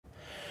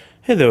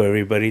Hello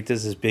everybody,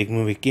 this is Big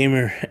Movie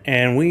Gamer,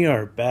 and we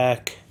are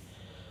back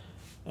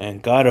in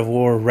God of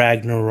War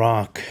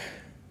Ragnarok.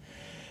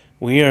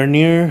 We are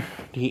near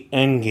the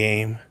end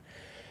game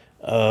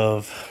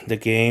of the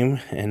game,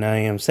 and I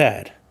am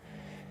sad.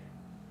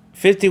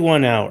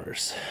 51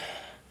 hours.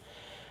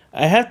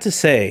 I have to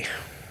say,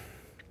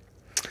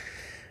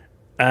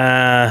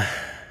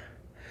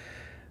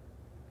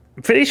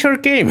 pretty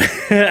short game.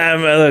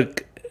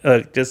 Look,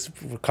 just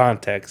for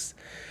context,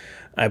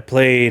 I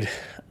played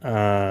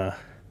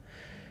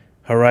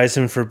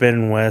Horizon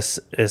Forbidden West.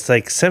 It's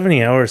like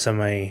 70 hours on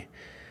my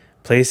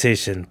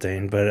PlayStation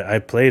thing, but I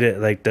played it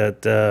like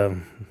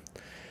the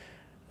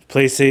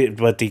PlayStation.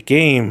 But the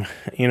game,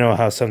 you know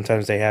how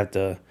sometimes they have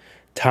the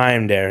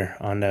time there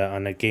on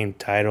the game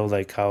title,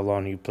 like how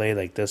long you play,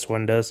 like this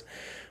one does,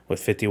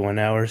 with 51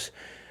 hours.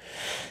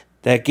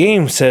 That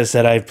game says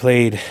that I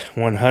played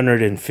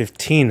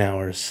 115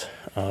 hours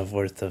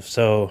worth of,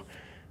 so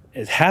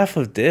it's half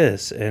of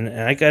this, and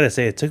I gotta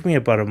say, it took me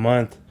about a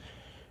month.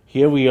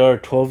 Here we are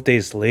 12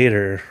 days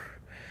later,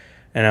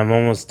 and I'm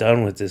almost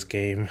done with this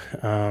game.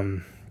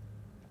 Now,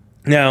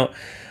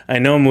 I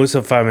know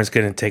Muspelheim is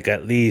going to take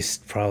at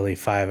least probably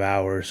 5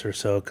 hours or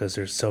so, because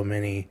there's so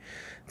many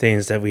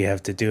things that we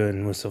have to do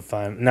in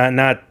Muspelheim.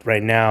 Not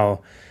right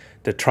now,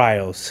 the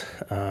trials.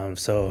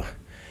 So,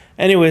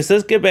 anyways,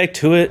 let's get back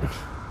to it.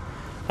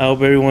 I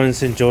hope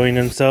everyone's enjoying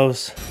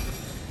themselves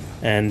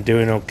and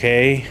doing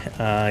okay.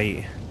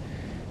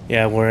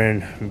 Yeah, we're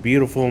in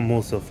beautiful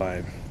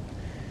Muspelheim.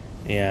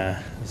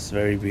 Yeah, it's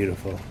very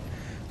beautiful.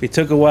 We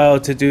took a while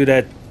to do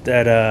that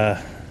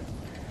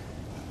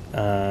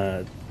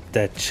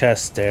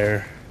chest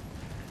there,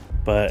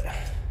 but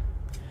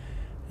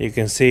you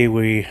can see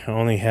we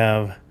only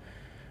have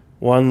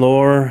one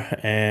lore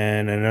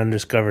and an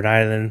undiscovered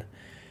island,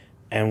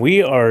 and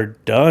we are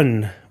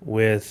done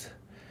with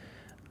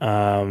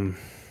the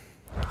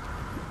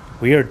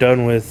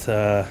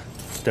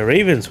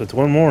ravens with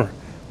one more.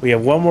 We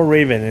have one more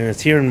raven, and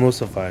it's here in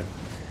Muspelheim.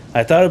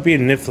 I thought it'd be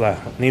in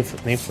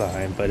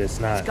Niflheim, but it's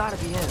not. It's gotta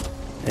be him.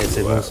 It's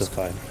in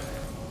Muspelheim.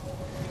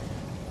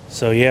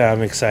 So yeah,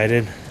 I'm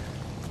excited.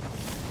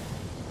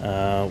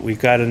 We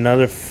got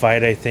another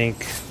fight, I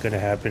think, gonna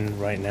happen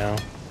right now.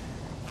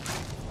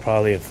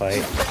 Probably a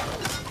fight.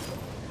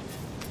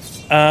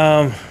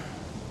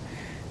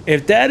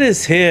 If that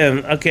is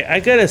him, okay,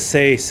 I gotta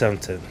say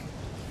something.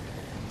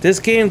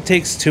 This game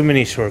takes too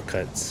many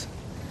shortcuts.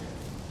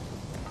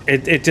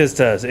 It just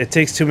does. It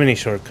takes too many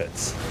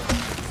shortcuts.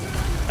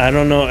 I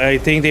don't know. I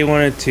think they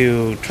wanted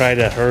to try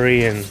to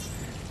hurry and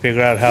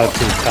figure out how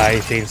to tie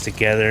things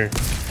together,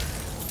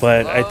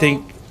 but Hello?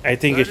 I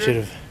think it should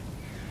have.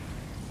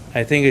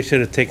 I think it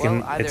should have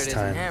taken its time. Either it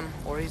isn't him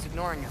or he's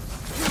ignoring him.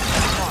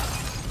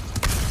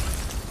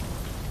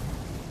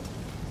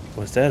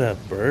 Was that a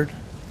bird?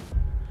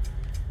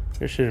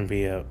 There shouldn't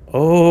be a.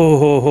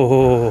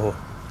 Oh,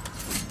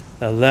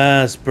 the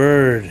last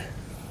bird.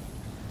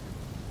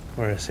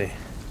 Where is he?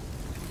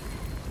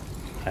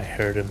 I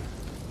heard him.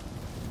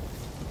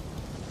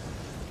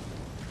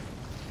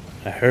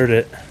 I heard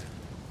it.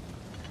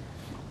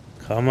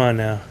 Come on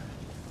now.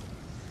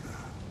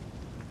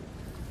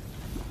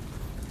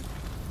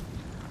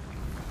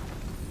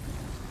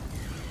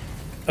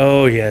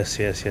 Oh, yes.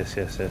 You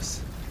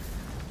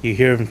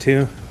hear him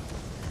too?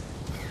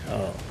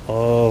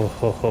 Oh,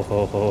 ho, ho,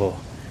 ho, ho.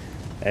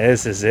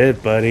 This is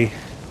it, buddy.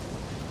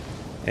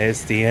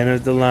 It's the end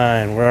of the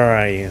line. Where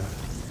are you?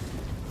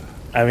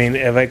 I mean,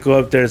 if I go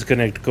up there, it's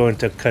gonna go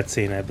into a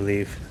cutscene, I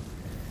believe.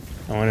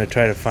 I want to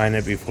try to find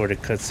it before the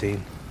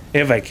cutscene.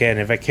 If I can.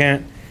 If I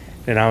can't,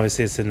 then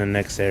obviously it's in the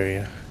next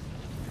area.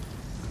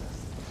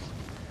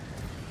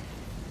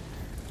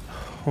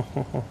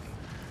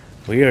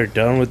 We are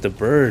done with the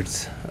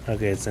birds.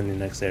 Okay, it's in the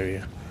next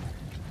area.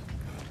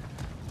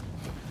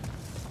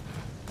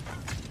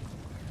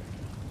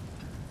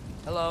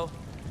 Hello.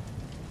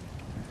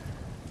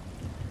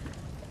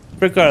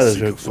 Regardless,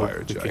 Sick we of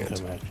fire can giant.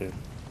 come back here.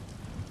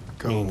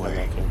 Go We can come away.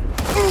 back here.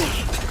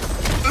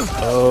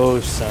 Oh,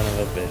 son of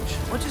a bitch.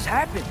 What just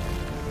happened?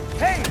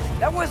 Hey,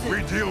 that wasn't.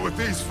 We deal with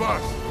these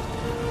first.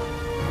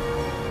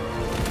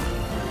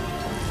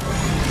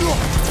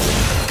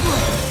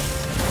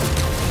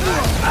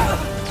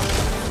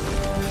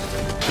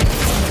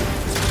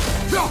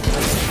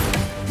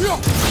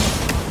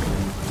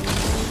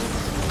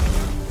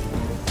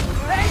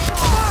 Hey,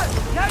 come on!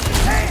 Now's your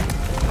chance!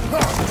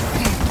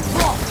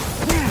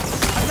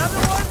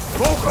 Another one?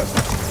 Focus!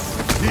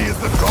 He is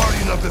the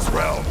guardian of this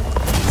realm.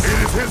 It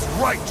is his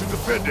right to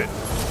defend it.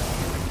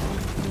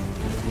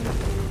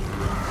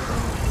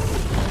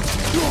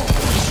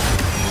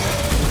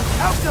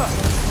 Alta!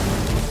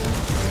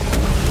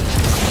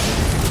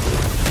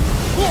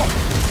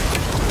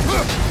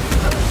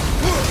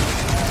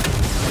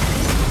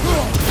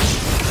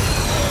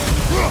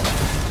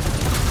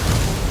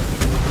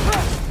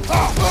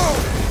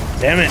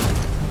 Damn it.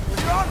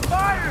 You're on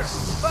fire!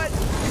 But you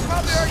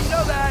probably already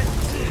know that.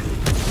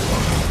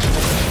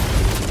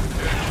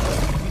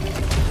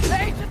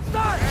 Hey, it's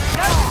done!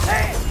 Now's your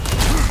chance!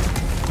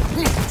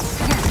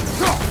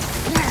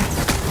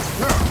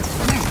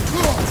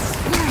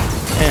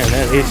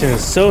 agent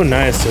is so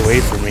nice to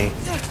wait for me.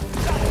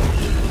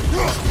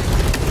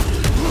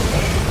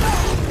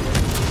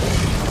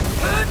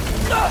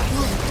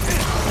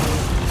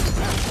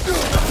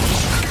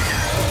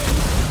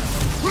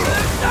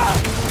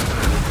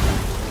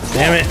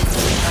 Damn it!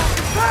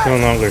 No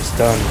longer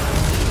stunned.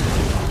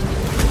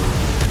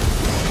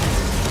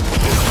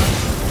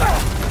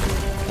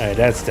 Alright,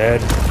 that's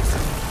dead.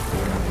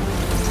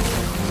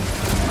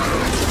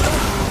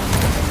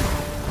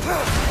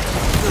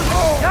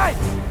 Guys,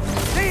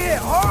 they hit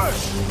hard.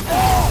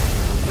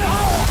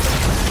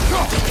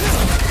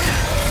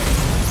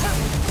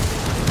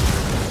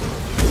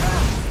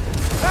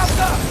 Back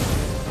up.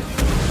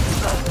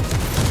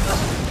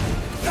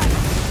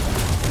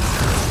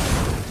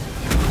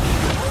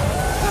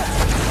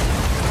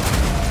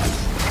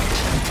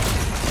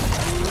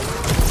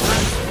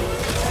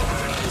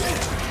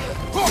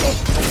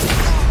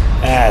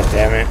 Ah,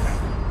 damn it.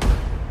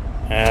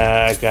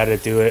 I gotta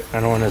do it. I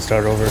don't want to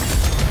start over.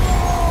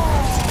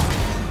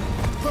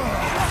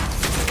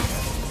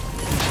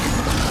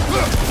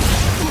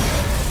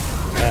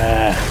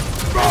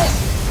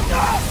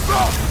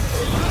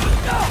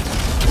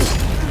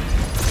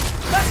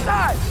 Left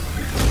side.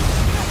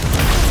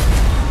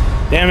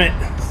 Damn it.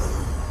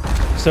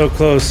 So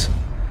close.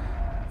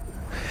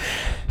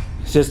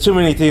 It's just too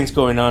many things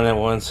going on at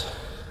once.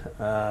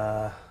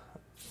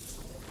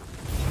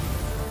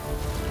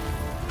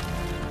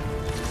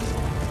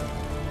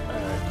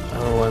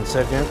 Hold on 1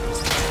 second.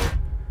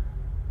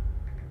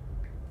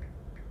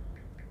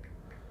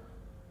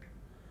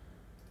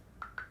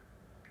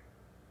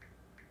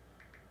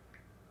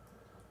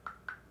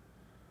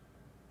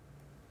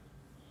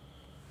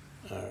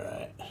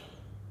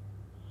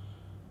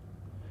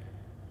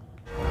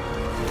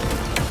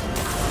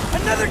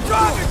 Another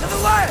jogger to the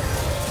left.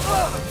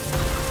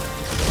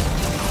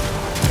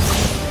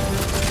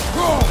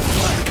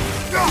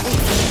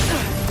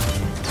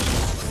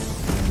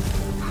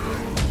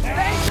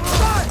 Hey,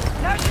 son,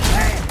 now you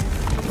can.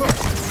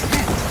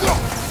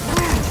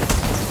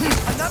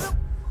 Another.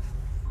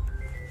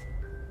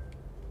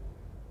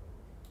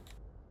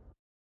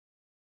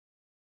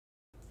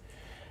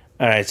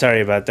 All right,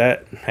 sorry about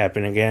that.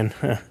 Happened again.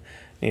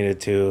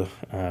 Needed to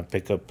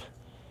pick up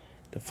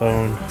the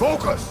phone.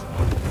 Focus!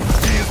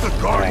 He is the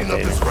guardian of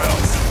this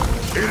realm.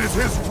 It is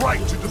his right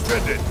to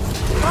defend it.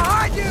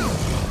 Behind you.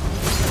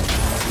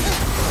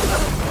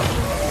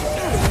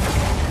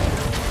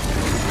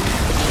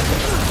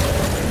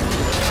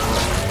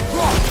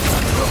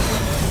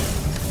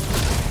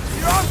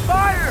 You're on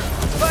fire,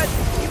 but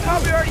you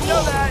probably already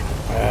know that.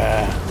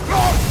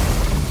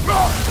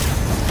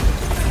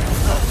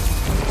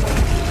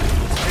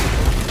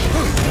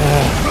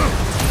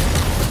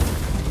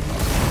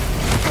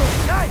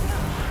 Nice.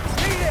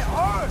 Beat it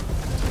hard.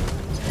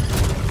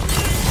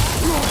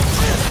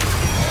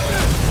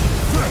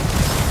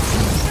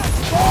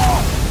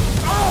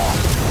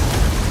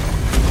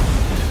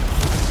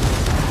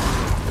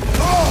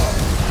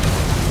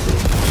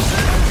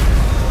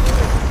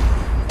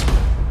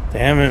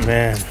 Damn it,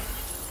 man.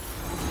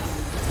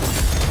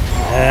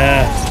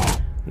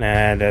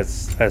 Nah,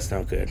 that's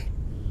no good.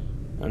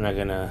 I'm not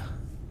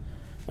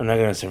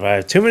gonna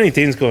survive. Too many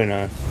things going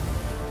on.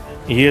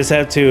 You just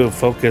have to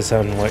focus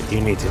on what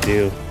you need to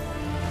do.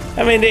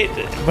 I mean,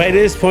 by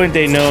this point,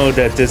 they know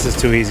that this is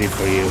too easy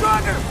for you.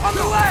 Roger, on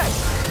the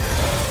left.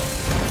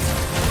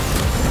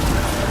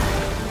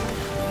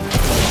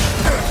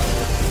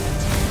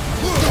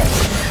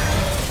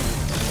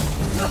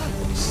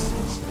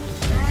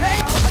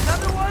 Hey,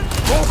 another one.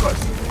 Focus!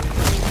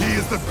 He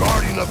is the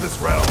guardian of this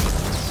realm.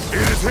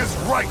 It is his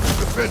right to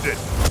defend it.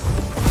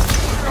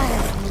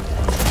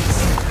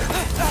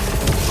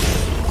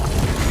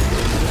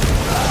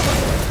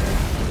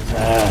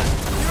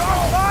 You're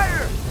on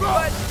fire,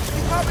 but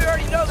you probably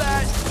already know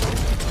that.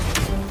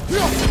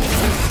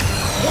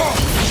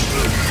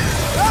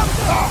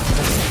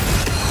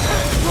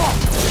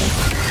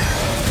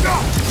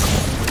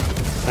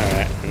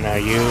 Alright, now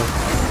you.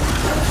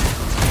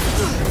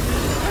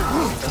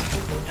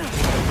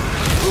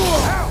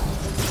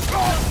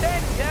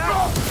 Stand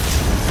down.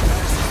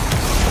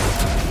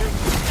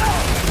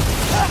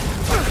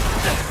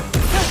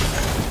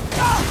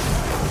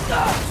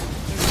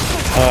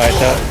 Oh, I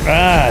thought.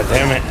 Ah,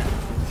 damn it.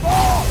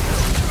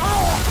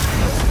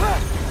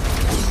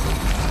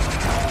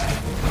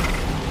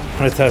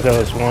 I thought that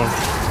was one.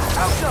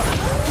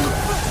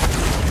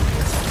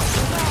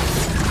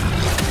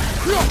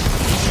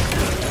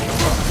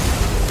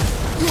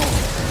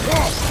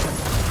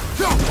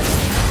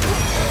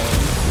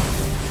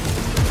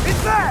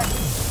 It's back.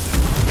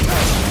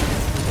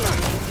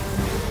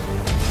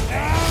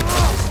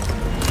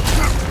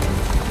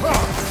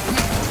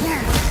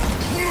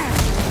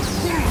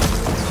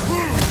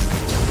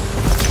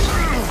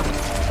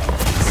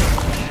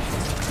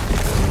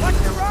 Watch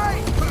your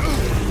right.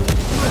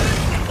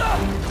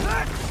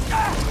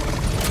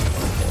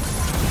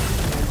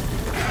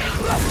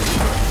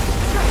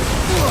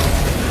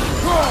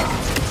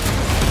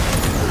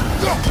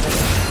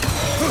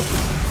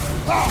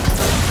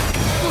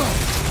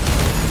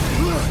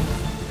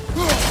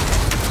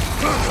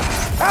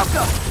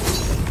 Alka!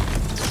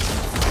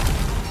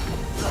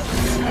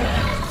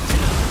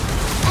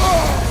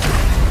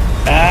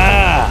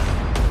 Ah!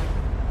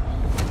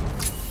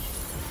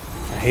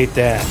 I hate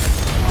that.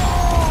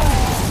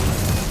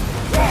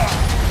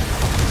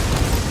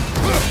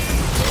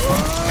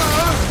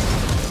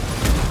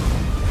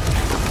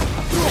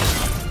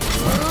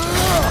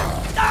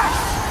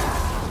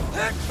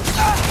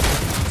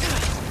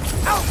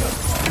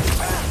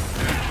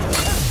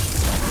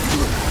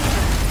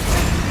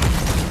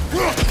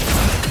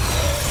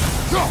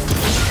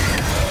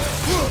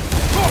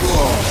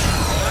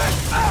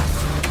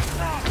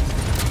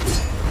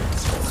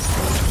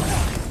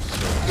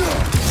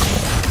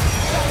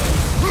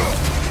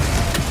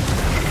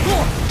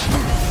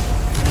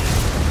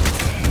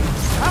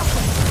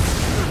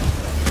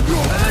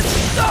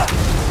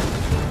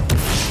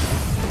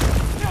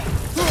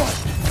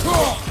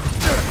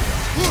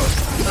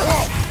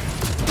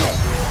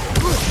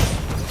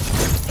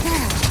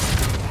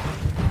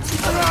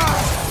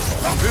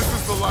 This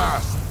is the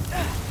last.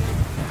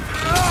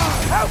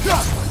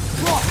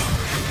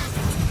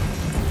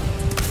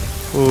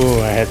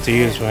 Ooh, I had to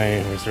use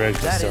my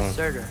resurrection That stone.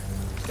 inserter.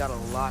 He's got a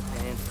lot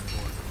to answer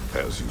for.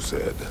 As you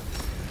said,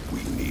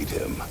 we need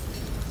him.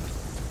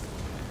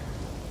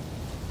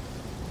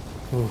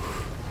 Ooh.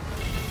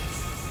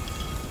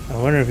 I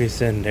wonder if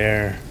he's in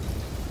there.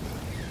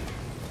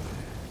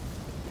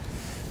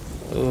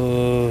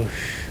 Oh,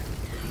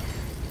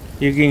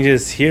 you can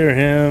just hear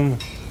him.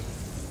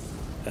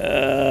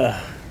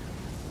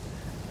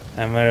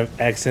 I might have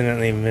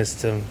accidentally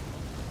missed him.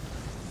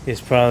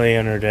 He's probably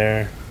under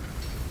there.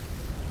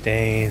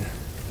 Dang.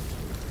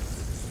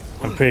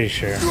 I'm pretty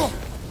sure.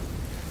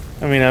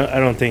 I mean, I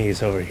don't think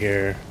he's over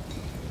here.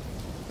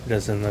 It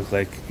doesn't look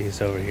like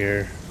he's over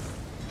here.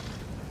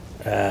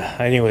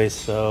 Anyways,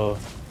 so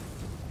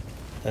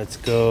let's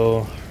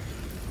go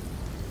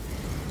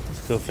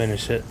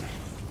finish it.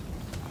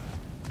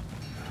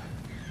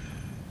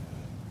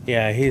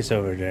 Yeah, he's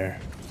over there.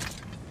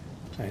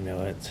 I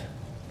know it.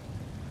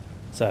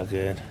 It's all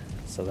good.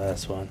 It's the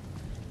last one.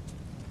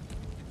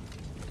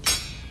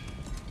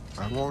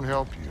 I won't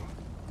help you.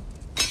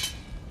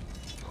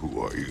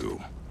 Who are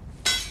you?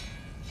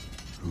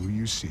 Who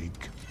you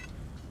seek,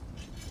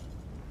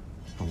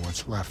 and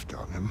what's left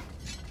of him.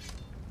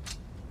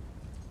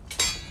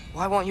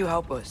 Why won't you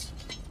help us?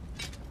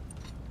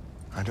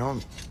 I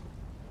don't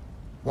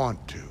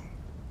want to.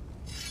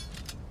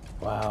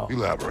 Wow.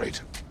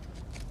 Elaborate.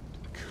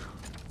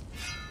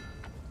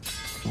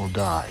 We'll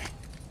die.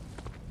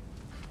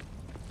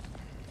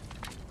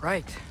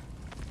 Right.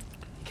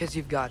 Because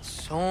you've got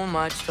so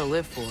much to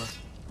live for.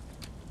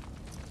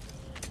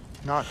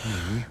 Not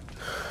me.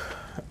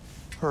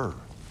 Her.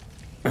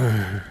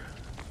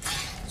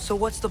 So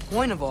what's the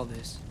point of all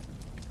this?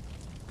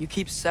 You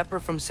keep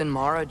separate from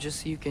Sinmara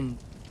just so you can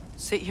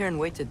sit here and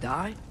wait to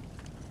die?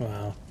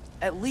 Wow.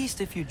 At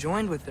least if you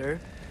joined with her,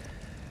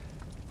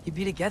 you'd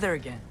be together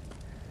again.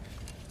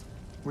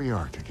 We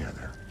are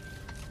together.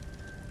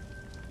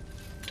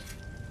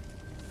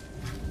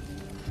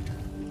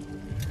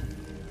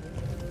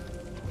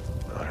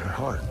 Got her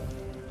heart.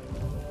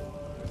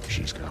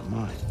 She's got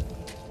mine.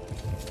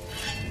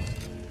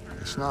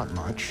 It's not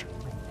much,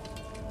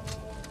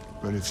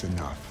 but it's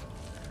enough.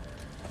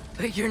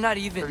 But you're not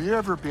Have even... you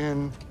ever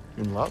been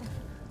in love?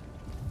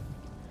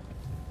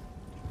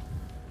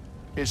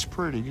 It's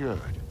pretty good.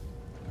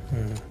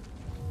 And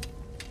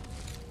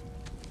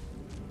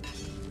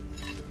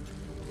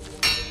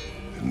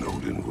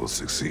Odin will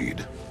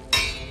succeed.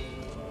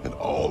 And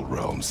all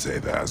realms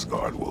save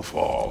Asgard will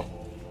fall.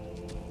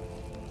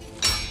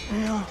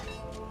 Yeah,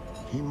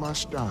 he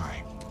must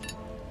die.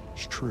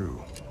 It's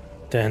true.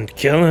 Then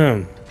kill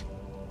him.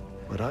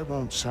 But I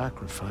won't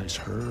sacrifice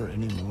her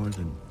any more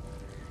than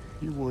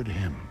you would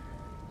him.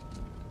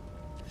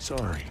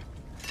 Sorry.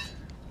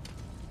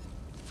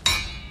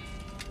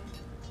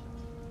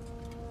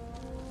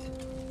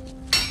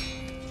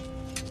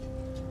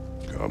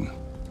 Come.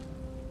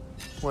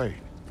 Wait.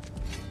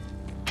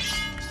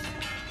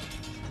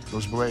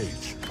 Those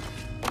blades.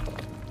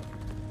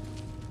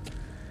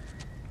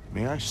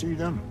 May I see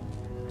them?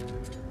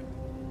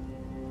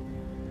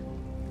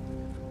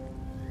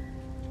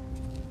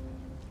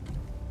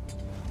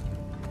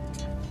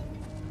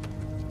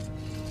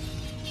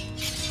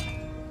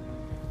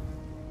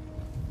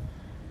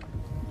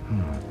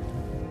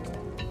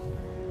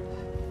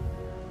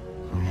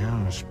 Yeah,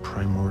 there's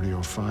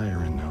primordial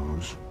fire in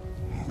those.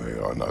 They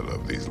are not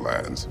of these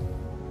lands.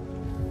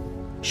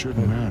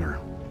 Shouldn't matter.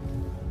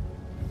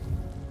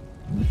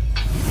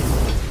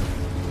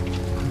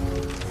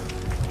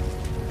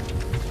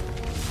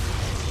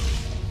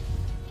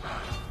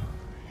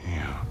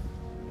 Yeah,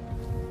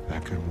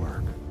 that could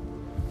work.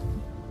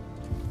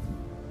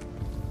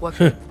 What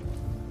could...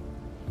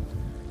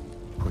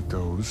 Put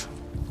those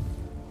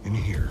in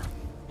here.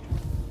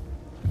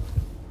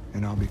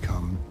 And I'll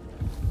become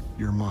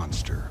your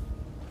monster.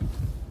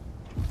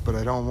 But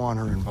I don't want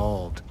her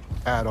involved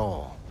at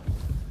all.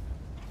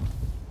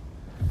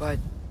 But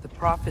the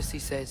prophecy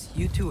says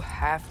you two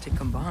have to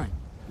combine.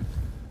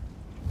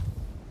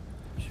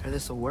 Sure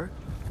this'll work?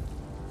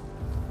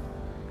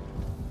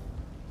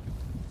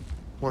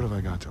 What have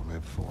I got to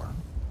live for?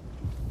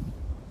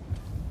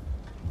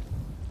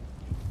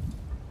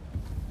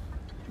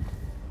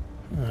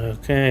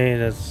 Okay,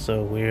 that's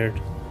so weird.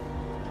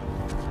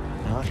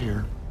 Not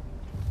here.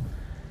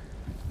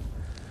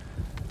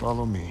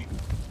 Follow me.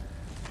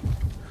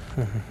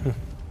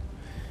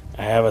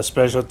 I have a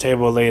special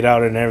table laid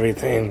out and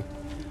everything.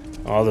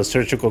 All the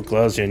surgical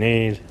gloves you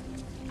need.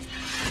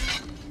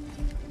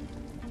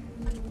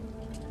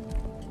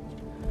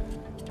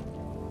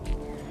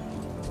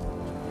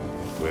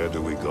 Where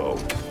do we go?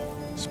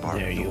 Spark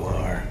There the you world.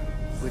 are.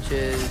 Which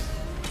is...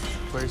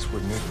 Place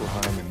where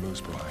Niflheim and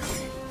Muspelheim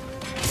meet.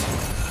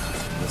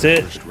 That's The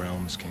it. first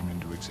realms came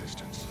into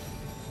existence.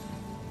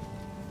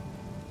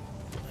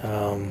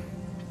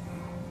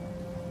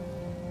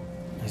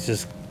 It's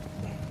just...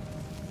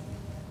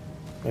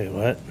 Wait,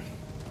 what?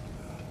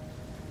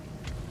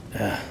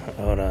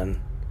 Hold on.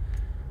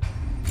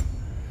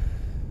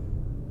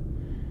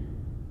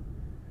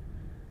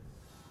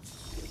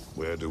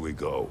 Where do we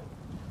go?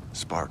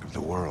 Spark of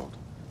the world.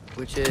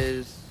 Which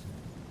is...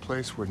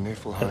 Place where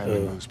Niflheim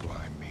and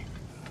Muspelheim meet.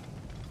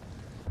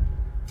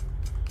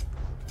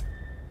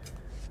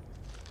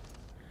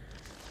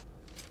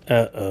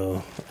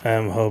 Uh-oh.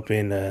 I'm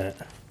hoping that...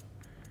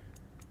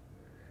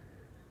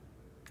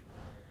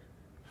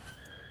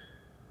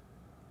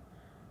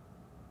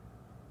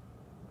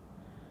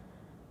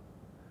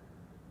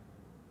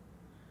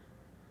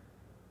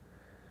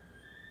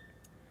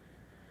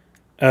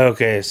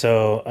 Okay,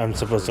 so I'm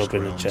supposed to First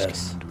open the realms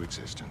chest. came into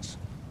existence.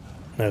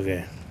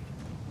 Okay.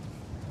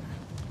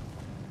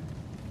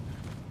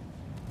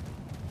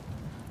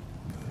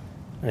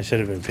 I should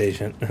have been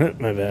patient.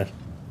 My bad.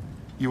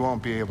 You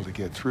won't be able to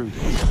get through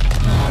this.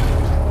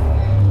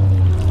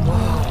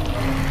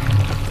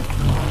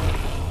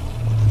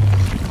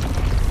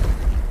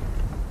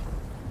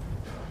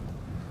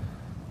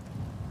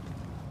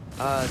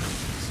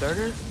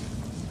 Starter?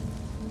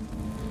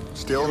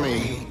 Still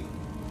me.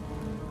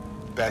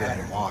 Better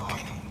than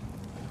walking.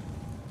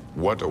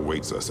 What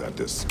awaits us at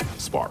this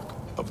spark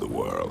of the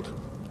world?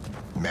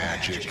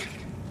 Magic.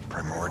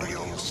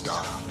 Primordial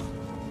stuff.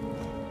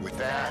 With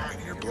that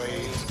and your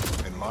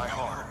blades and my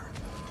heart,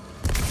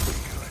 pretty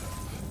good.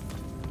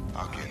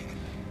 I'll get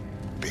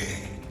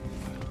big.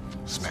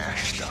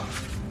 Smash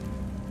stuff.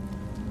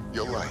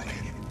 You'll like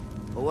it.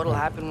 But what'll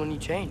happen when you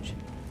change?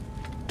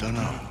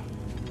 Dunno.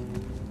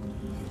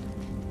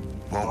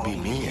 Won't be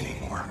me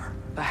anymore.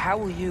 But how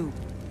will you,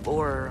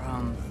 or,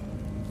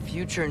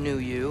 future new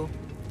you,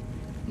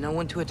 know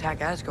when to attack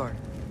Asgard?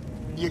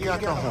 You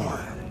got the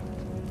horn.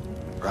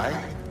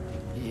 Right?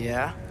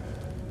 Yeah?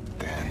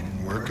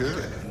 Then we're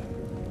good.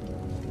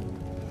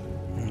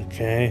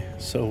 Okay,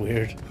 so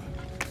weird.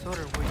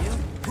 Sorter, were you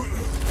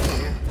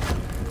here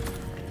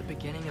at the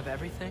beginning of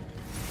everything?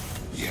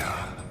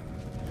 Yeah.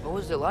 What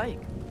was it like?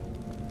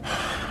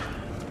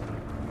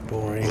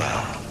 Boring.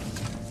 Loud.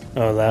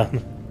 Oh,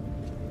 loud.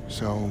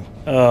 So,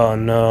 Oh, here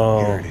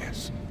no. it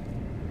is.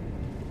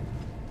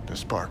 The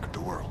spark of the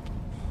world.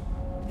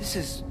 This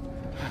is...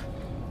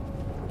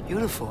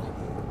 beautiful.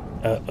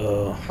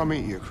 Uh-oh. I'll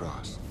meet you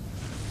across.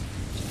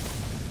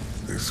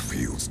 This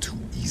feels too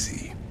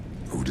easy.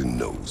 Odin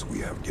knows we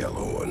have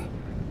Gjallarhorn.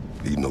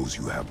 He knows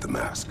you have the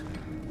mask.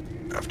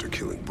 After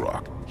killing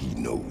Brock, he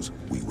knows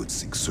we would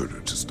seek Surtur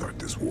to start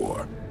this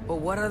war. But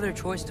what other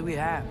choice do we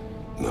have?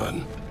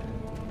 None.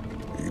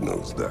 He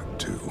knows that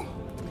too.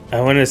 I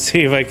want to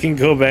see if I can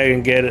go back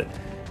and get it.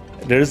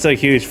 There's a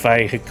huge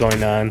fight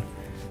going on.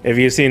 If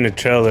you've seen the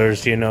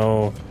trailers, you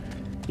know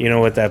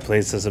what that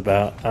place is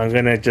about. I'm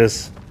gonna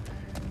just...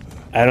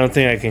 I don't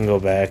think I can go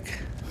back.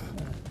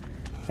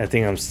 I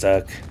think I'm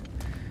stuck.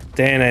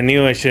 Dan, I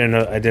knew I shouldn't.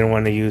 I didn't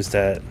want to use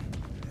that.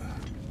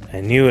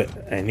 I knew it.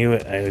 I knew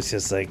it. I was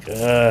just like,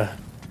 I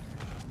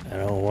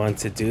don't want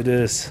to do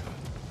this.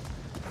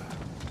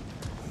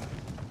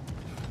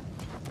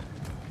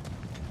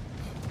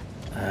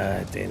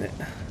 Dang it.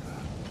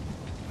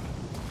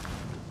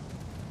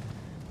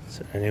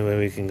 So anyway,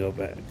 we can go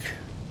back.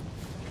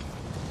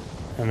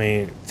 I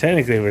mean,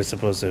 technically we're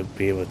supposed to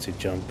be able to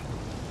jump.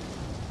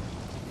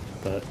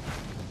 But...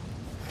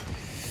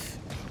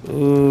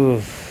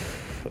 Ooh.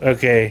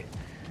 Okay.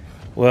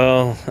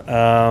 Well,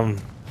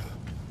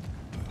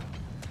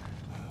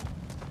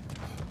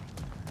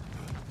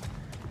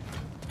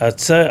 I'll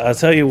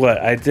tell you what,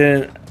 I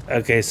didn't...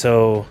 Okay,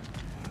 so...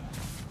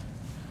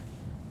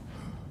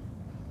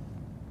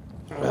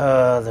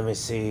 let me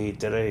see,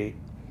 did I...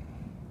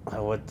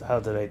 How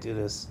did I do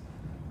this?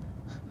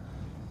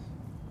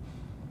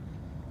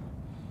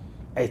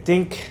 I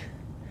think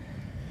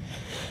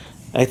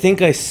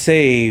I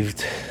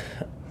saved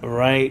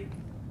right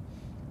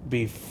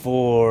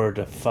before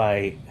the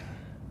fight.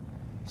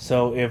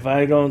 So if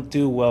I don't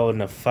do well in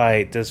the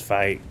fight, this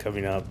fight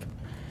coming up,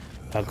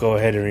 I'll go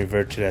ahead and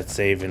revert to that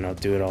save and I'll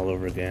do it all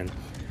over again.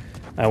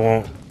 I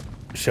won't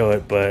show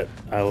it, but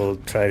I will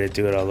try to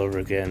do it all over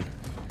again.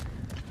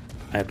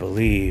 I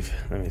believe.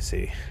 Let me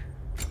see.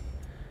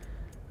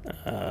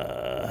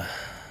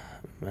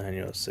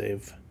 Manual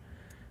save.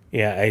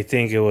 Yeah, I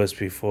think it was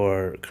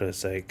before,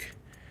 cause like,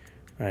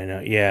 I know.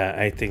 Yeah,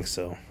 I think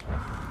so.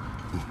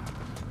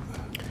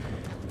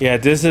 Yeah,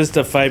 this is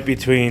the fight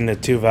between the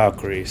two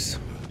Valkyries.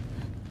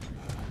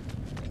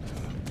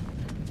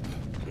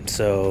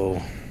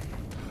 So,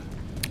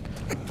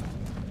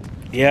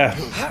 yeah,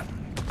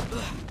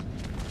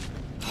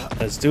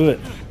 let's do it.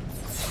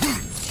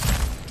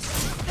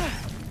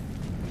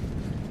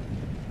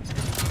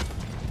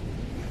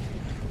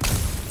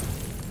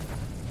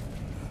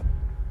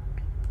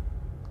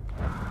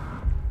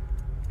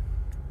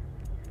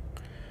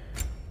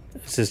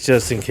 This is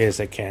just in case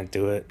I can't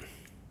do it.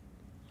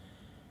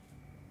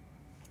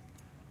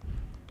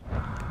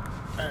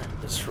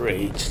 This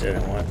rage that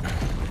I want.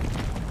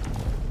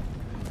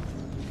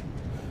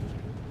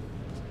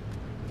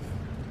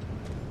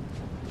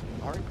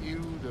 Aren't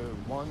you the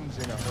ones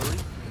in a hurry?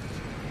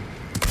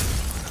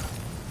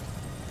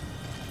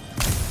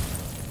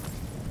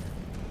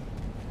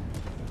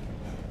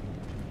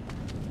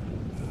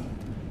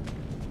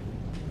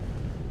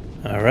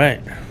 All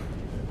right.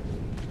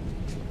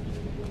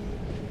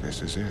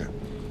 This is it.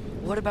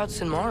 What about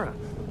Sinmara?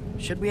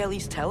 Should we at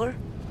least tell her?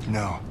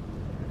 No.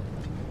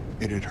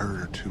 It'd hurt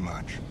her too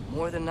much.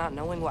 More than not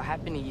knowing what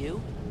happened to you?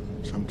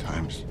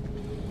 Sometimes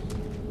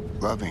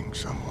loving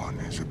someone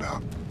is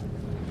about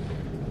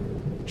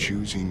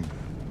choosing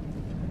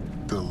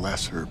the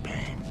lesser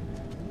pain.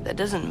 That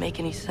doesn't make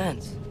any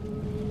sense.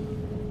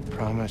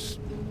 Promise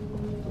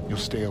you'll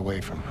stay away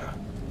from her.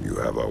 You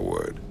have our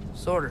word.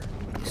 Sorter,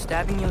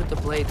 stabbing you with the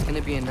blade's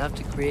gonna be enough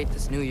to create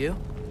this new you?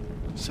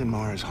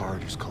 Sinmara's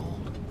heart is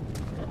cold.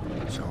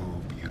 So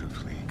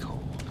beautifully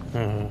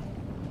cold.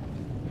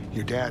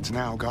 Your dad's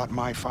now got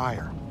my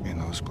fire in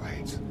those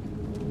blades.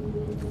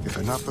 If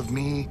enough of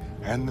me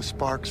and the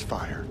spark's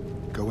fire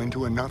go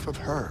into enough of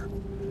her,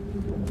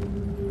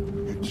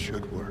 it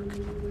should work.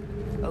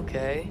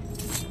 Okay.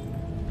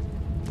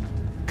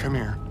 Come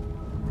here.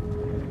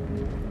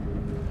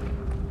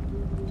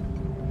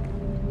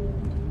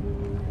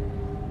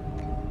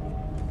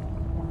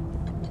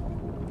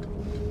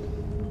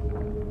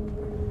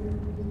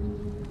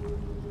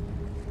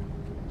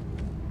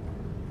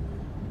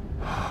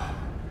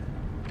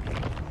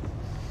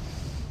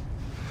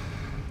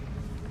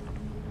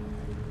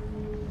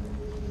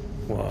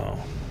 Wow.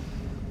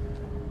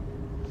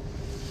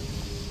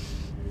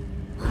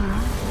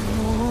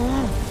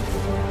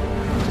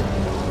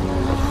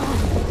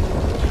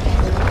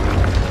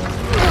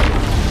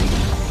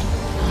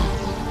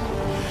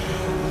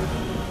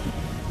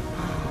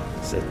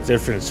 It's a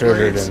different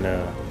sorter than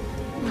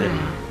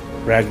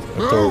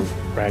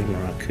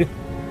Ragnarok.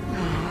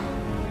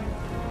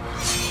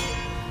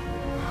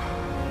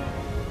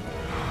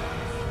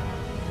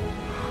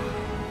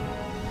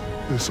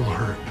 This'll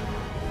hurt.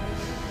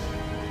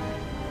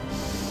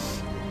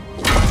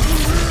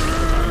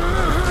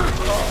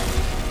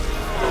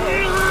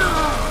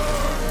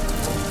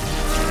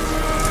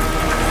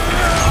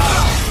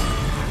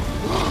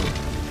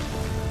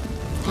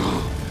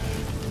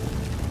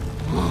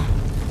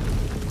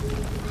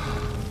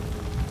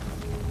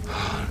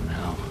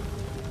 Now,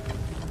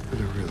 for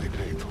the really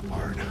painful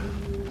part.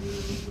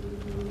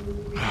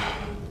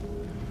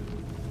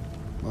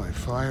 My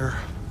fire,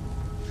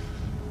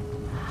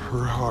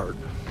 her heart.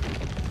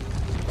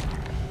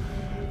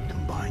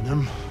 Combine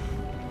them,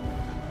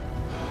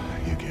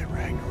 you get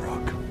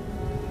Ragnarok.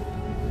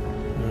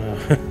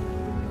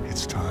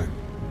 It's time.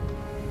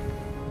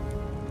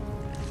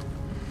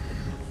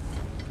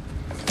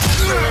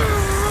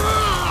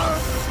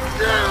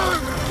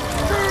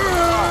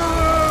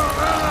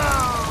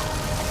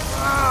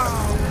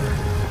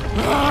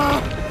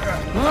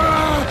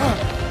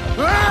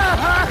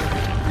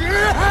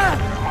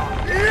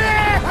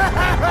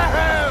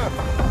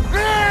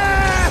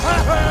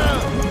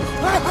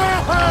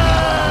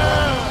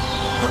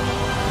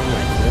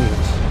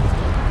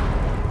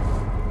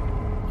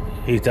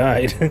 He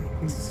died.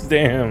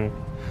 Damn.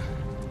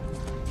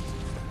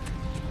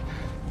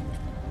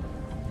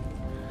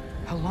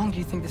 How long do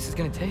you think this is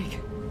gonna take?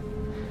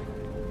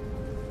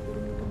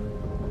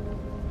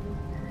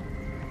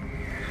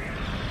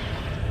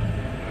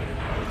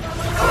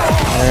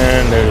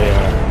 And there they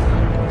are.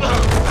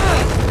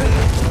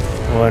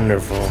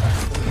 Wonderful.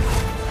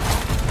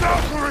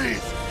 Don't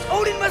breathe!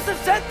 Odin must have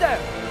sent them!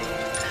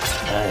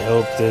 I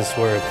hope this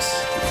works.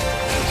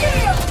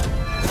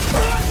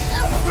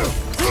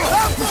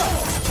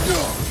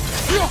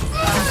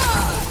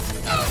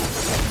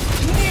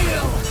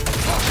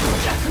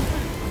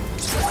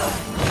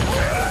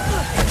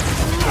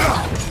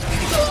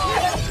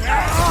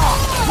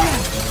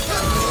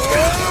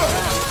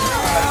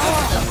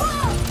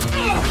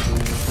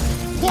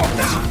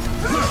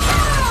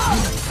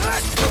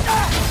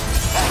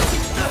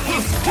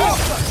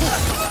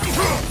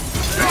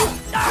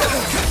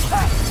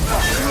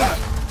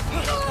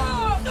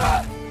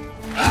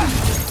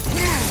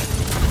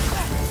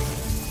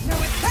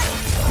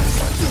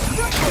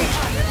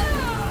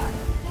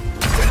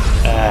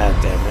 Ah,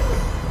 damn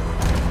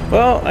it.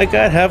 Well, I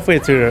got halfway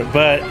through it,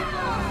 but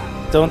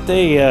don't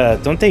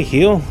they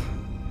heal?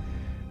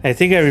 I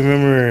think I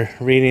remember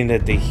reading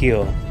that they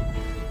heal.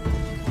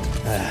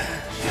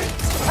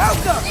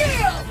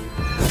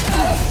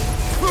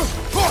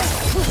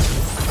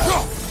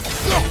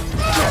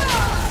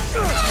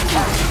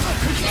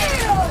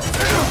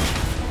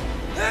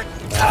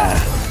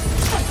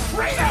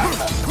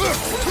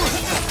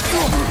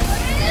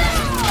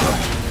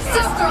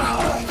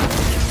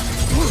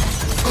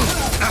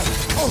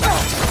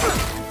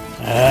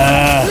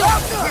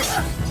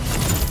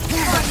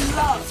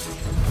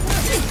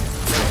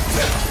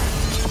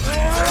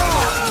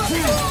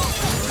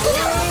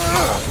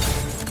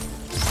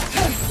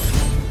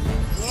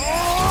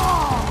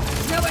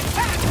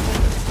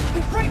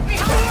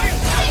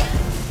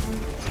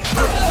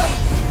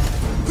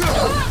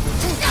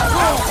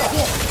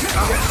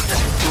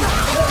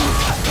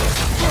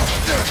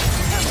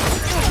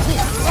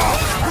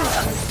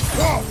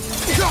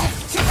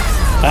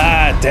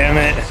 Ah, damn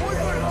it.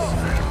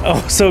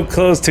 Oh, so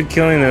close to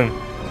killing him.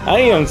 I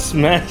am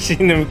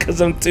smashing him because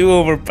I'm too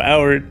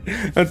overpowered.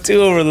 I'm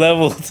too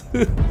overleveled.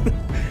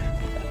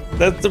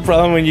 That's the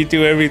problem when you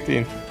do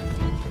everything.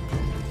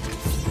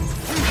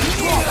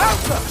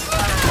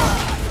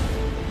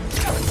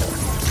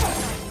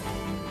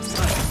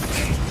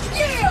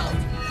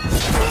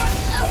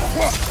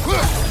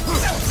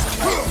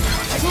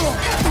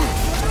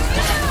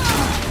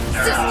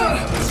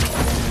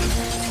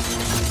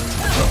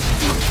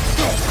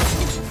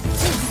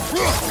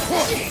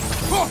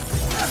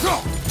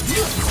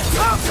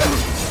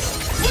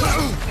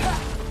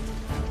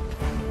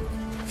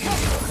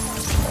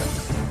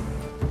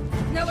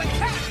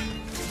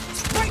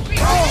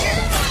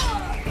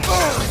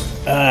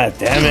 Ah,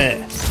 damn it.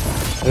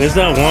 If it's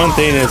not one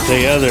thing, it's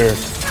the other.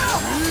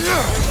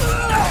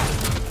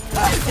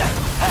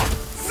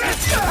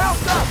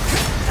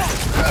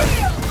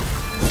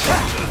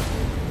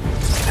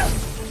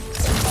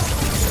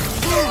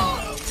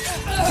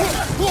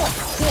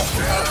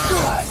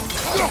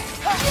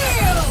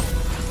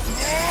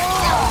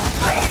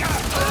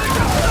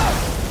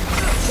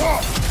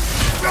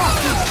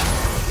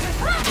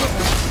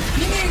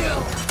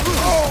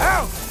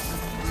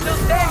 Still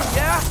standing,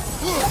 yeah?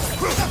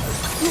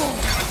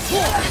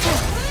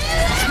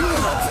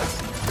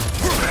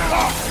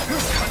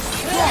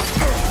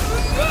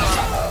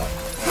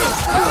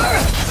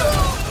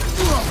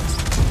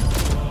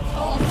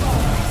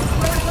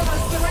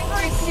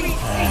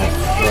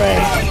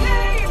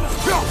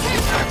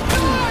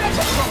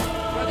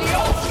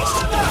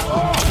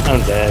 I'm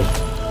dead.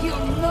 You're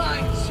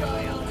mine,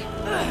 child.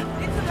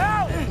 Need some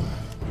help.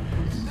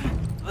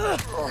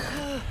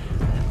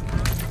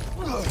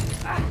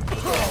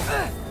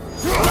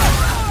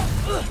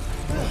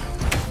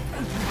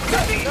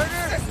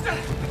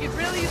 We could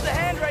really use a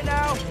hand right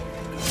now.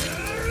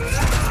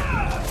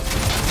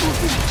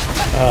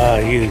 Ah,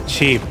 you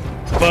cheap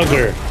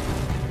bugger.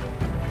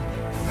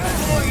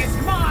 Boy is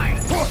mine.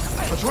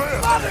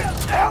 Mother,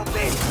 help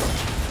me.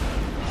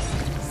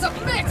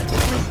 Submit.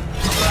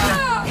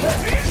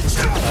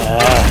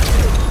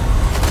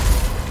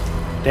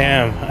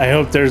 Damn, I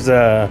hope there's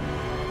a...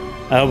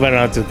 I hope I don't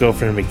have to go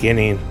from the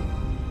beginning.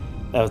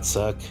 That would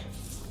suck.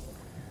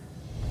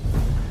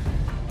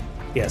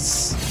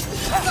 Yes.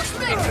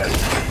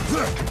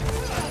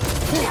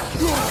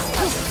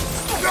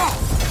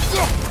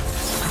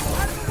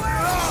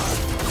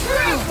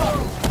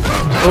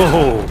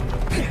 Oh,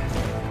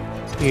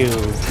 you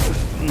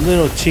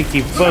little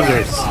cheeky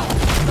buggers.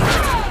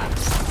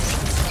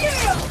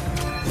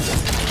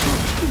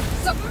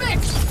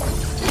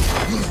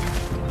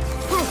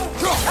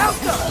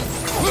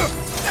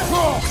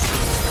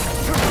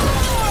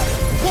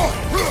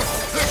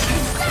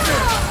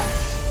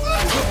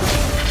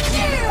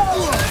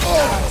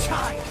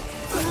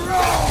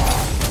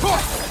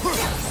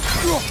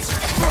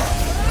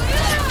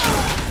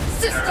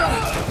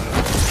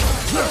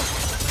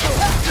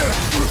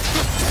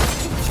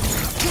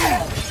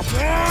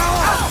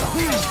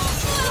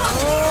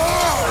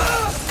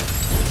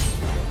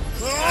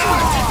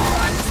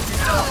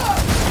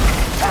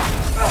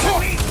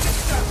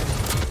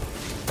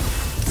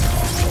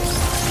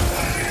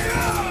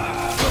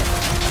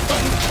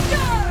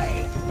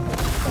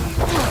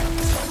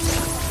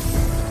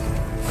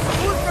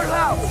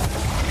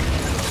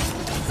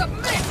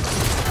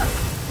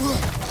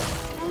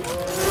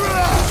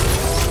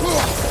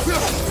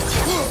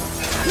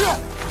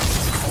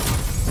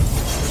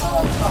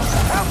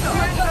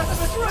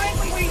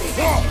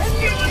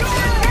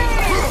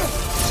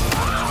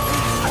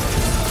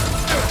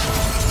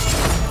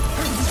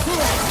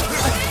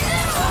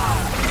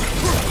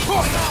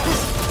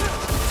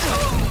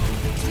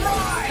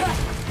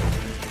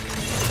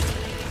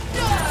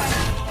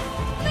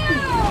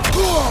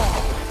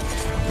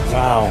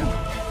 Wow.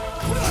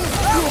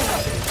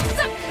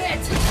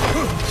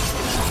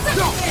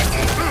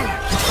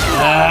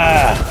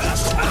 Ah!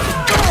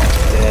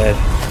 Dead.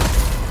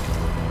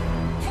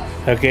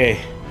 Okay.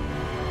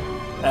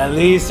 At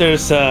least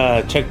there's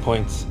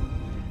checkpoints.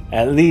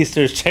 At least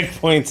there's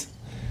checkpoints.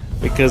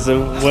 Because if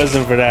it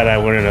wasn't for that, I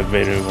wouldn't have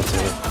been able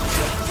to.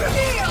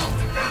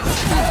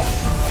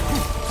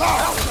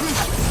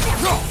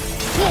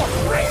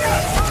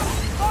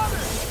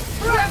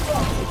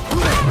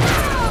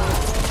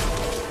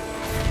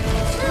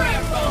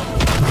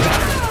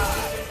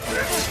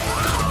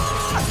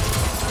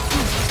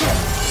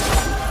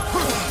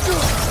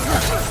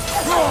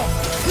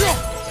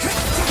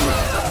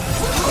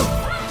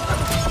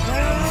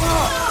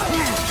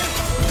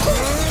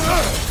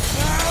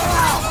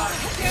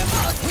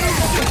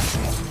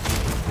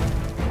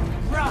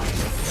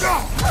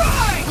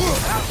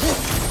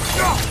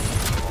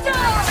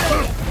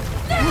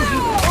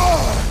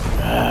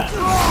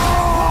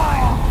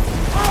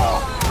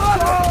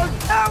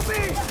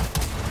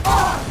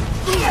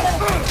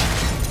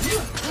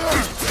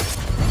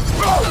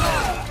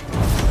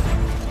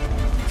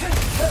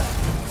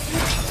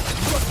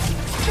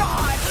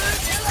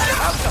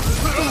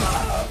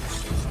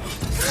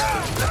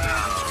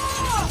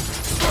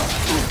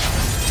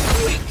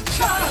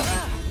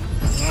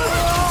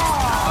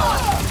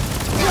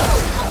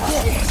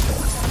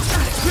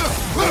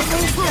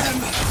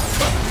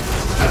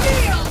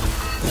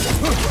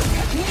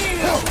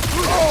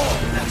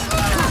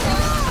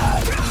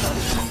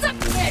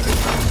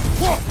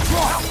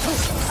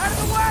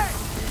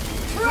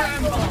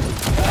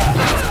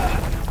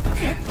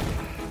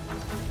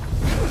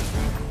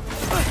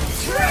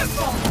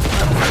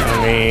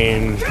 I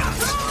mean,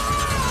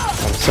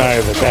 I'm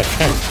sorry, but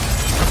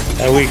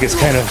that week is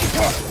kind of.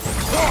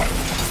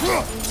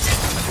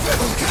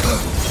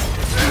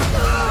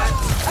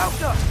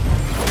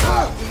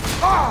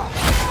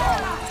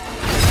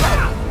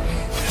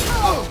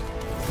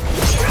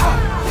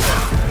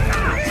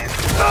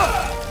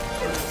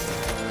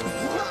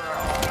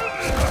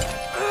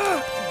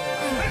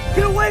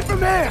 Get away from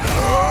here!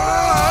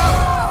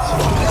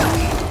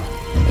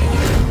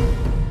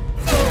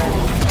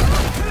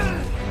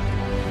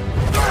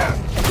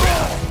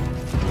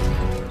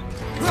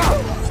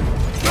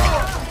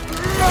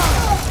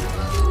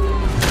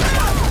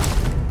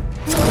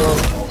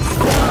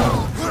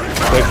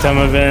 Quick time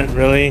event,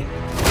 really?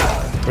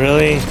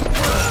 Really?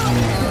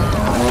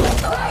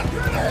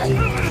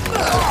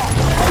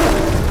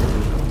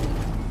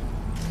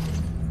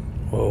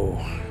 Whoa.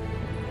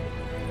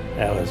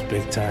 That was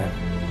big time.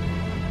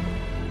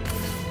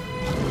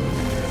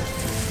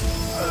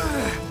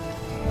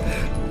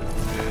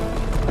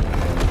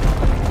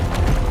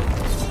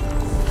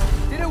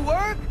 Did it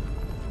work?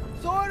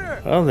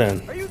 Sorter! Well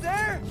then, Are you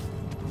there?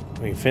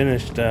 we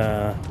finished,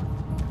 I'm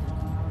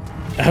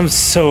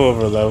so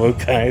over level,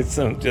 guys.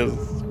 I'm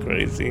just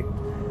crazy.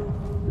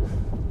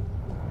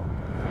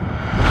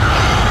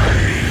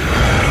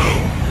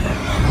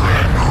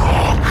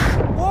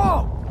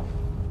 Whoa!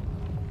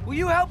 Will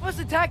you help us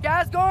attack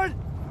Asgard?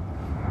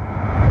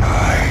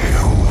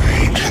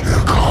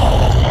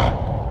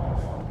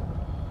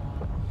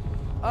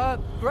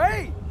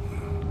 Great!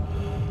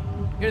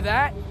 Hear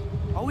that?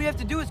 All we have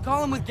to do is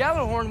call him with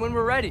Gjallarhorn when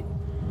we're ready.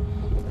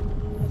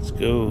 Let's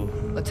go.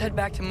 Let's head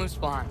back to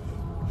Muspelheim.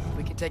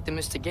 We can take the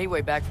Mystic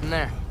Gateway back from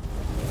there.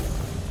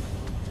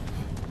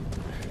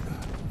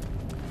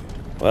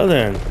 Well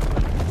then.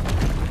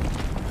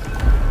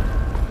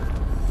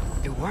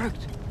 It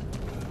worked.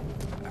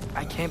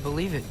 I can't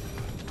believe it.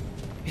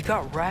 We've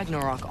got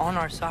Ragnarok on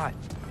our side.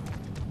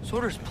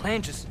 Sorter's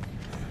plan just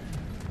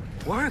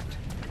worked.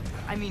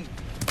 I mean,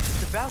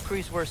 the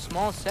Valkyries were a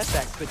small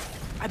setback, but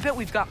I bet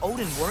we've got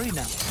Odin worried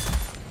now.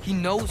 He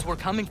knows we're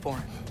coming for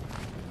him.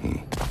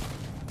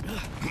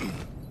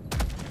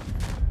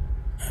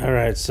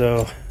 Alright,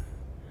 so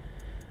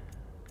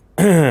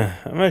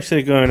I'm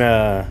actually going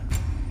to,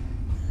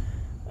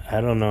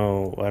 I don't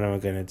know what I'm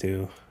going to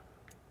do.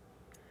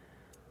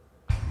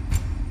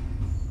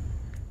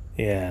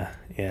 Yeah,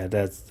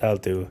 that'll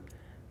do.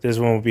 This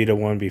won't be the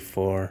one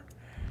before.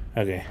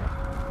 Okay.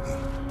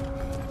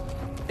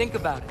 Think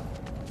about it.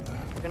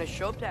 We're gonna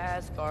show up to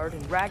Asgard,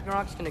 and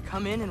Ragnarok's gonna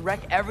come in and wreck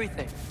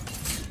everything.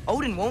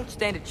 Odin won't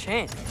stand a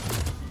chance.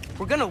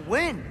 We're gonna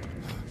win.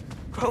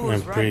 Crow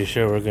was I'm right. pretty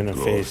sure we're going to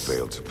Lord face...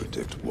 failed to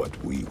predict what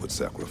we would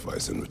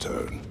sacrifice in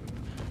return.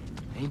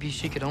 Maybe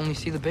she could only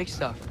see the big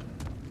stuff.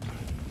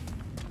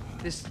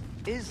 This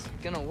is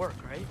gonna work,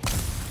 right?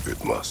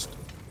 It must.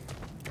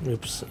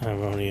 Oops,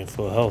 I'm only at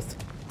full health.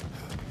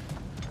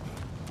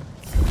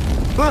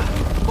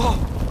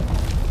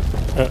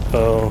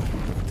 Uh-oh. I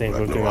think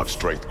we're Ragnarok going to...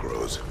 strength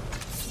grows.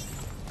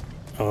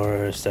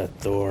 Or is that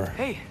Thor?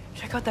 Hey,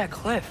 check out that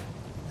cliff.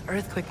 The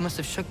earthquake must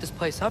have shook this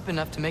place up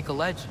enough to make a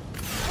ledge.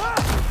 More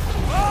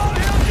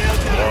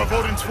of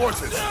Odin's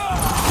forces.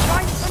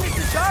 Trying to finish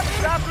the job as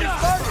Valkyrie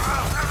started.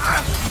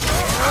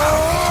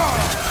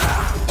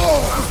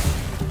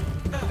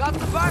 Got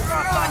the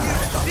Ragnarok on you.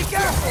 Be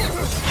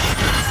careful.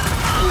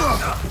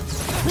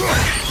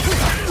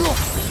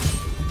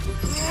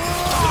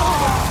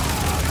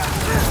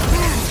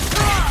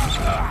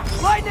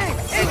 Lightning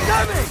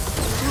incoming.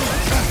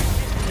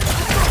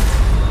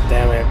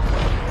 Damn it.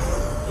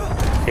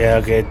 Yeah,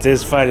 okay,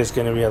 this fight is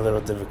going to be a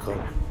little difficult.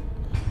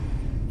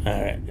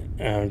 Alright,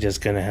 I'm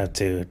just going to have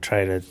to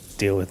try to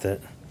deal with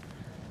it.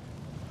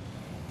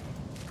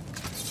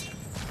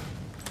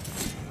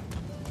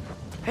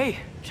 Hey,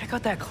 check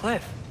out that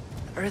cliff.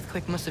 The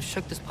earthquake must have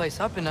shook this place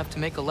up enough to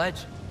make a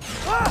ledge.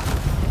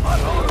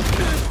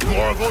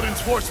 More of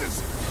Odin's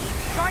forces.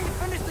 Trying to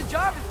finish the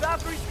job as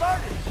Valkyrie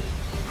started.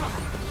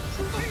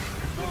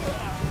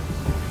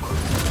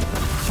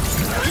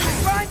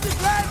 Trying to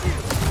grab you.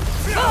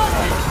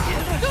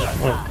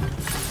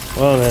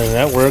 Well then,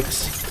 that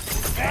works.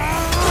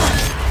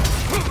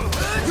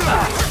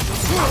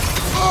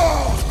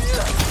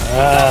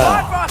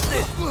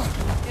 Bifrosted!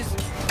 Is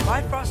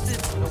Bifrosted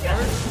the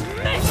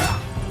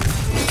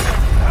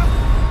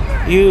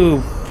word?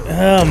 You...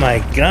 Oh my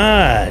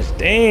gosh,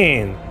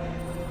 dang.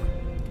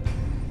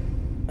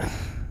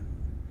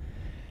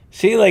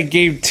 She like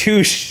gave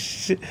two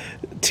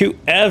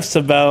F's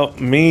about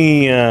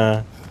me,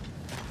 Hey,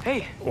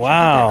 wow. check out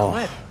that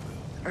cliff.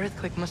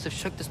 Earthquake must have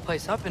shook this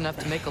place up enough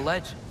to make a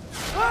ledge.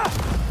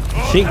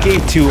 She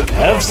gave two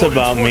F's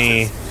about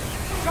me.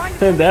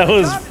 That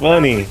was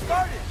funny.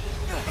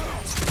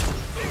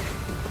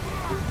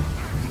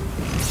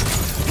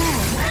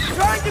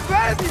 Trying trying to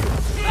grab you!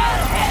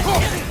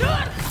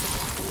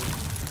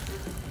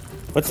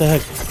 What the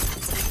heck?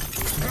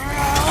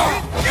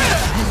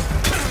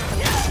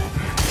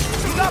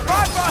 You got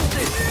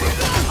Bifrosted!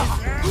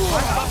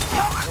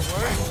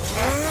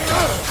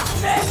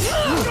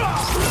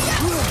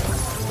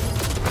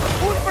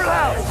 Food for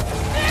house!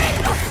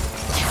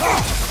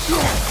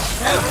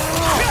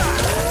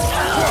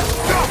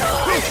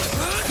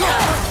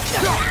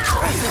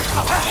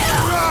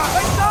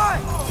 Right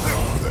side!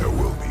 There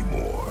will be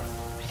more.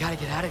 We gotta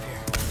get out of here.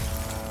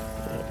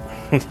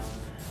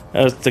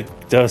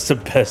 That was the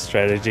best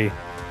strategy.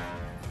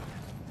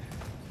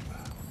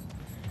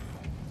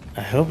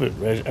 I hope it.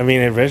 I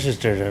mean, it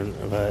registered,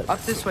 but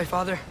Up this way,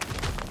 Father.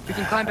 You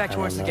can climb back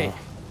towards the gate.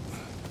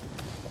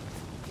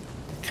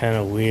 kind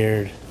of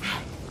weird.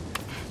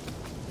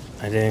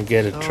 I didn't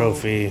get a So,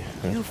 trophy.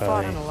 That's You fought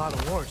probably- in a lot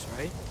of wars,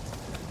 right?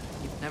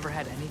 You've never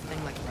had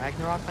anything like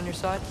Ragnarok on your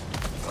side?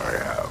 I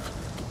have.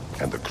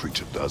 And the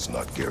creature does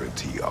not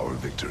guarantee our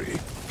victory.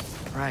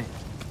 Right.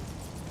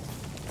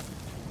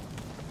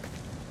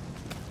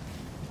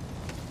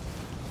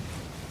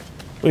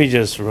 We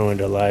just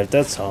ruined a life.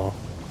 That's all.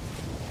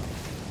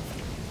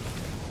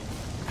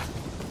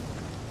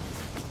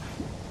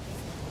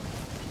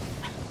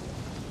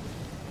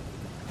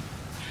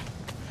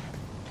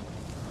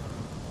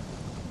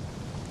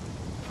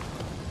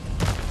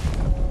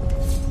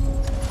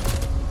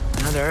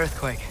 Another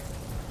earthquake.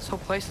 This whole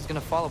place is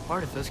gonna fall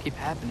apart if those keep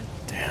happening.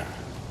 Damn.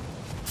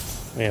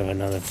 We have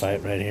another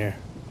fight right here.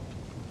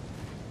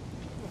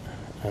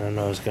 I don't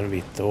know. It's gonna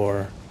be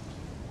Thor.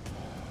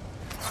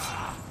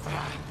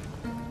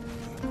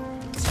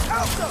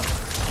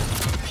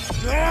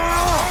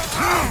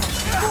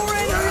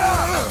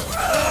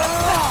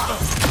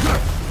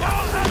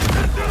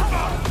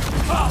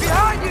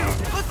 Behind you!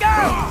 Look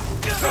out!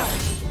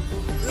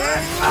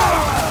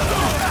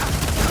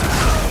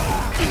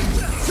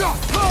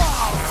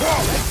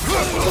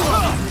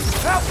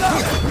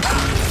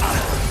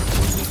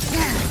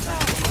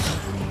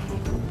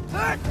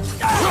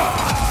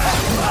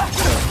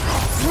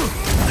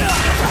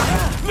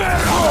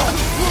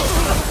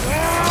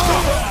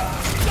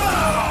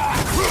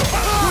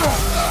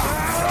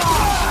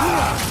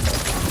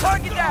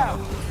 Target down!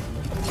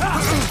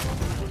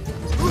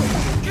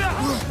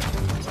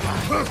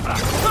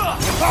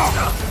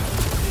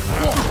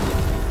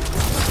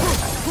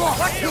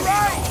 Watch your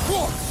right!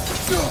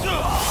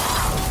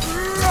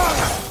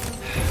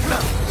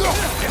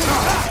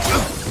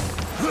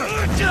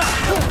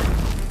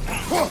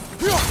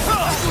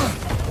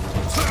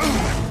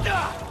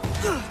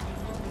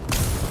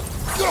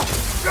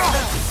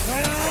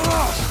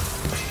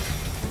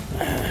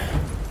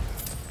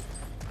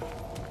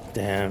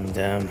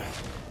 Damn.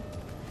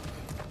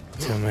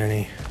 Too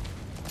many.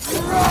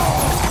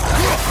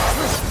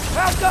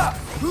 Back up!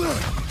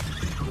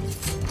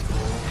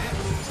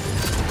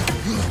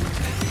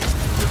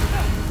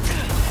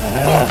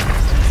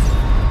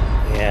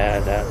 Yeah,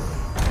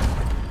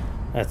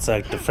 that's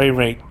like the frame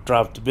rate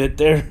dropped a bit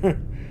there.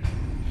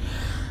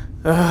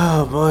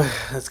 Oh boy,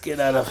 let's get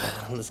out of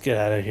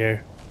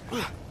here.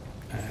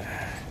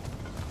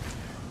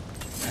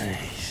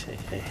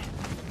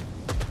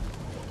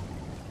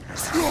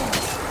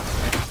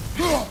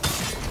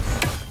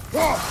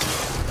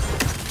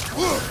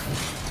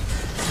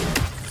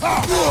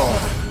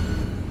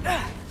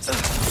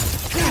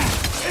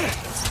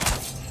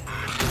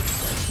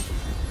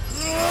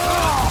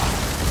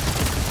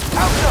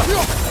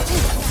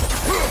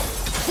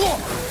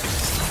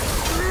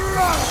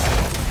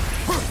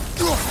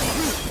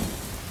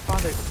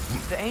 Father,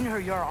 the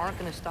Einherjar aren't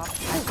gonna stop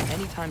attacking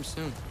anytime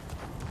soon.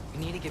 We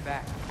need to get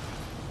back.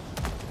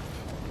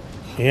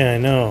 Yeah, I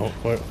know.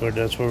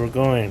 That's where we're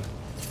going.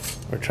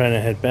 We're trying to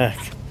head back.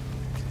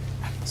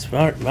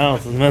 Smart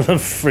mouth, another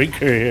freaker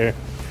here.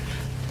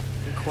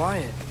 Be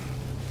quiet.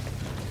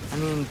 I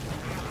mean,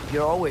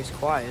 you're always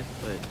quiet,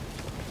 but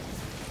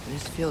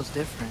this feels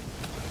different.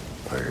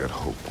 I had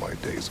hoped my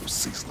days of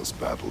ceaseless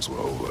battles were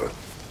over.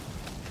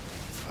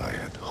 I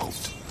had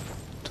hoped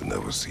to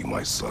never see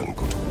my son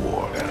go to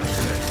war.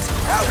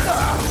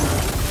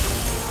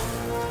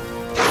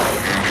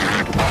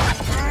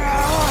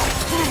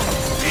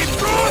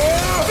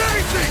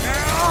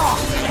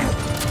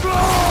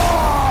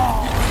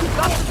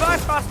 Got the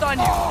Bifrost on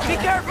you! Be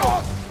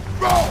careful!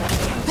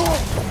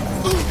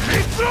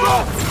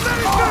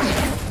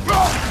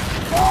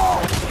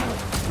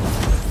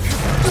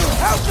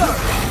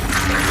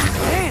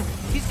 Man,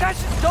 these guys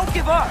just don't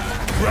give up!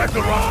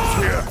 Ragnarok is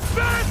here.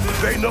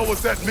 They know what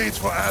that means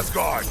for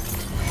Asgard.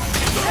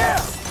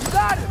 Yeah, you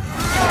got it!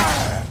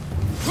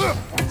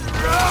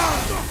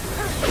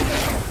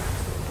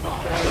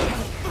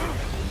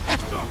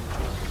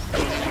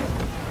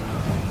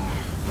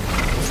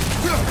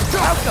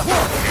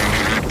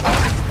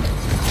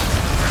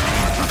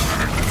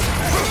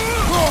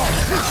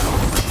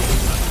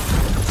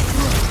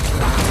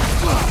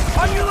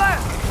 On your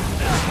left!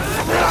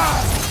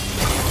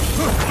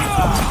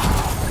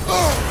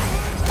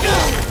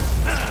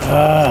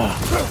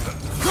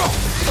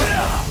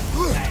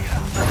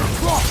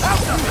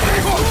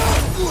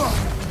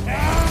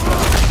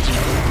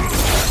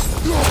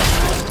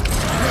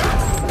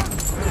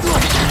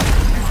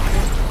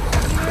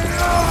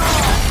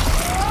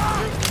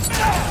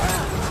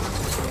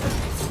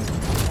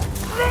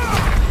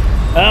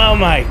 Oh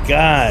my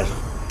god.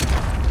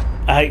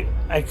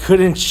 I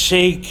couldn't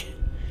shake.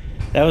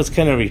 That was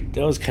kind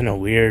of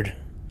weird.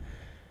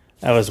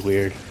 That was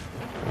weird.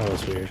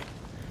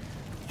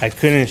 I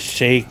couldn't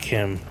shake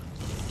him.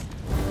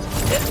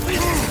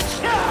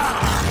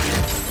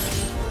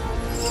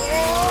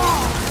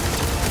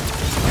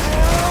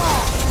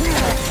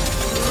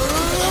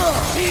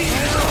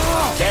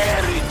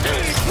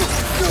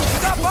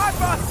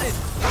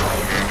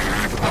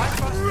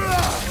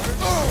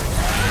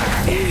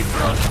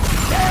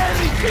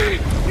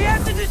 We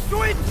have to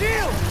destroy his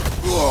shield!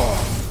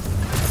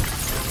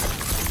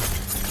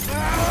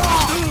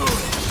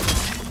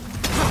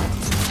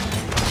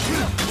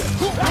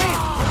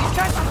 These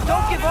guys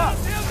don't give up!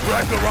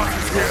 Ragnarok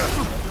is here.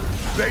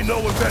 They know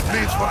what that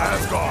means for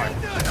Asgard.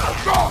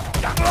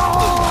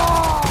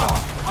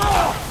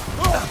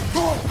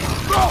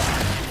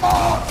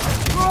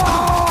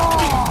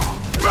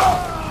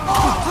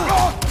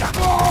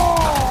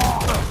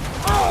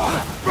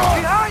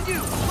 Behind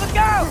you! Look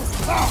out!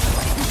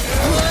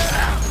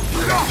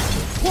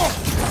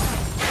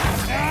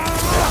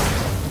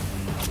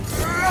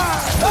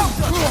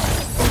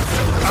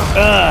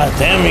 Ah,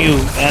 damn you,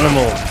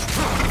 animal.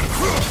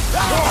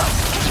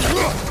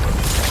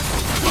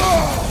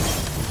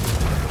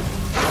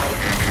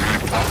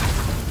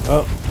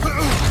 Oh.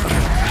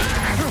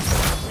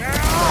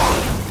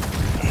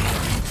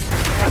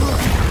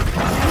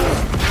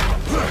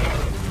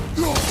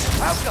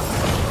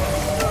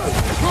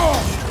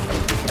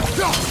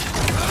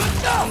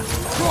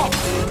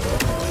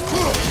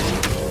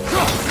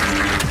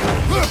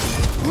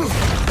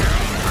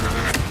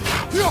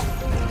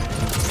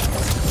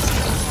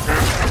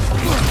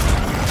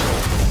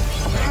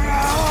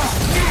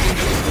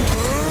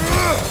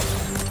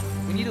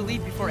 We need to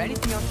leave before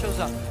anything else shows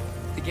up.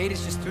 The gate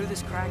is just through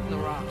this crack in the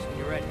rocks when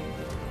you're ready.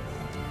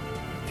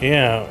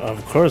 Yeah,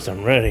 of course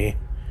I'm ready.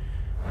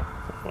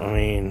 I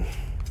mean,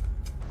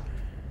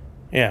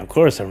 yeah, of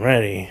course I'm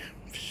ready.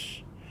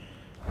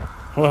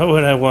 Why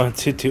would I want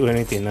to do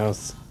anything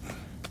else?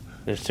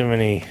 There's too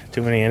many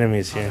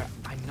enemies here.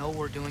 I know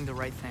we're doing the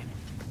right thing.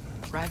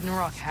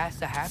 Ragnarok has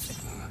to happen.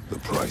 The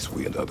price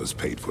we and others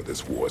paid for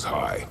this war is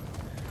high.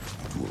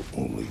 It will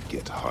only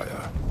get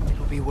higher.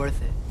 It'll be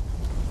worth it.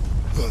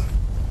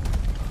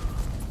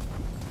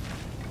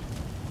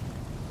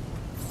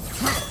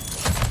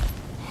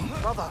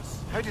 Brothers,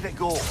 how did it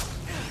go?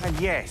 And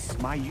yes,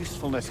 my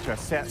usefulness to a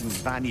certain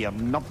Vanir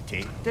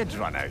numpty did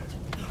run out.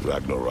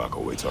 Ragnarok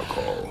awaits our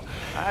call.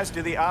 As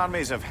do the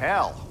armies of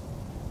hell.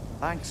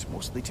 Thanks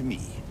mostly to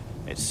me.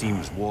 It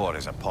seems war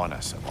is upon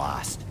us at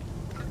last.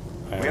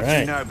 Where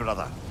to now,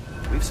 brother?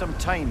 We've some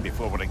time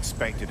before we're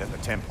expected at the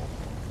temple.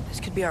 This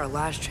could be our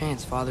last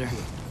chance, Father.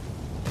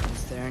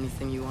 Is there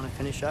anything you want to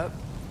finish up?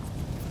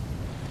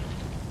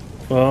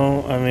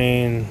 Well, I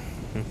mean,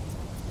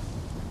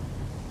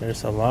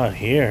 there's a lot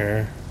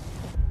here,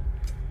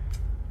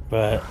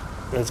 but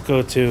let's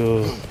go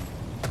to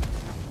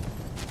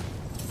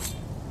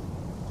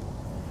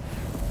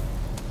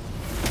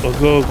we'll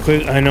go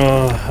quick. I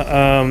know.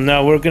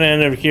 Now we're gonna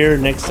end up here.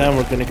 Next time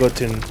we're gonna go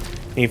to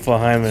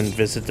Niflheim and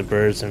visit the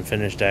birds and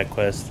finish that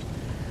quest.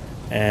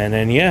 And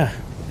then yeah,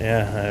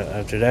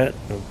 after that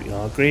it'll be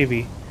all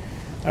gravy.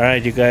 All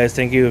right, you guys.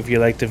 Thank you. If you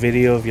liked the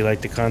video, if you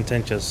like the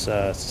content, just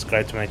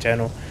subscribe to my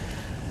channel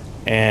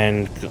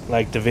and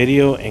like the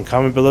video and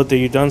comment below that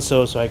you've done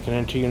so I can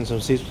enter you in some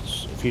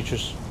future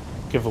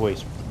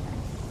giveaways.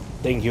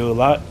 Thank you a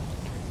lot.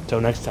 Till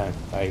next time.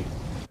 Bye.